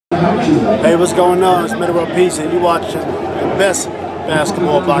Hey, what's going on? It's Middle Peace, and you're watching the best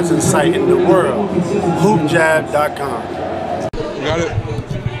basketball boxing site in the world, HoopJab.com. Got it.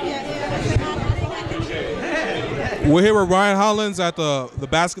 We're here with Ryan Hollins at the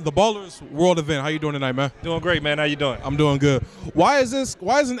Ballerz World event. How you doing tonight, man? Doing great, man. How you doing? I'm doing good. Why is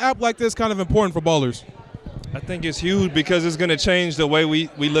an app like this kind of important for Ballerz? I think it's huge because it's going to change the way we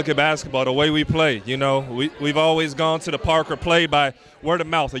look at basketball, the way we play. You know, we've always gone to the park or played by word of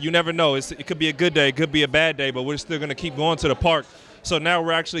mouth, or you never know. It could be a good day, it could be a bad day, but we're still going to keep going to the park. So now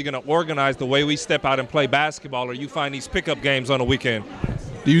we're actually going to organize the way we step out and play basketball, or you find these pickup games on the weekend.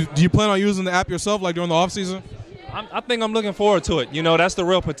 Do you plan on using the app yourself, like during the off season? I think I'm looking forward to it. You know, that's the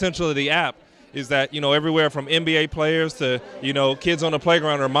real potential of the app, is that, you know, everywhere from NBA players to, you know, kids on the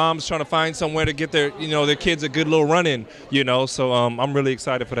playground or moms trying to find somewhere to get their, you know, their kids a good little run in, you know. So I'm really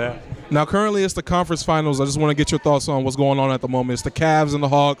excited for that. Now, currently it's the conference finals. I just want to get your thoughts on what's going on at the moment. It's the Cavs and the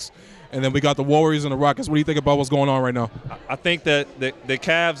Hawks, and then we got the Warriors and the Rockets. What do you think about what's going on right now? I think that the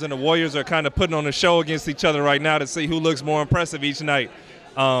Cavs and the Warriors are kind of putting on a show against each other right now to see who looks more impressive each night.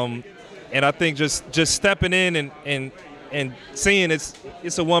 And I think just stepping in and seeing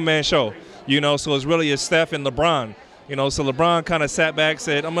it's a one-man show, you know, so it's really a Steph and LeBron, you know, so LeBron kind of sat back,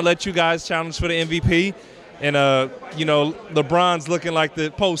 said, I'm going to let you guys challenge for the MVP, and, you know, LeBron's looking like the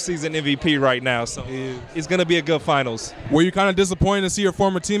postseason MVP right now, so it's going to be a good finals. Were you kind of disappointed to see your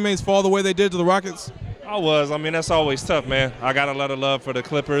former teammates fall the way they did to the Rockets? I was. I mean, that's always tough, man. I got a lot of love for the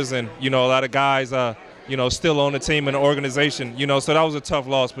Clippers and, you know, a lot of guys, you know, still on the team and the organization, you know, so that was a tough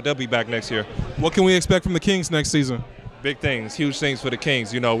loss, but they'll be back next year. What can we expect from the Kings next season? Big things, huge things for the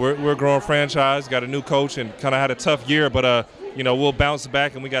Kings. You know, we're a growing franchise, got a new coach, and kind of had a tough year, but, you know, we'll bounce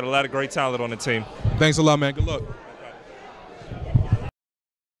back, and we got a lot of great talent on the team. Thanks a lot, man. Good luck.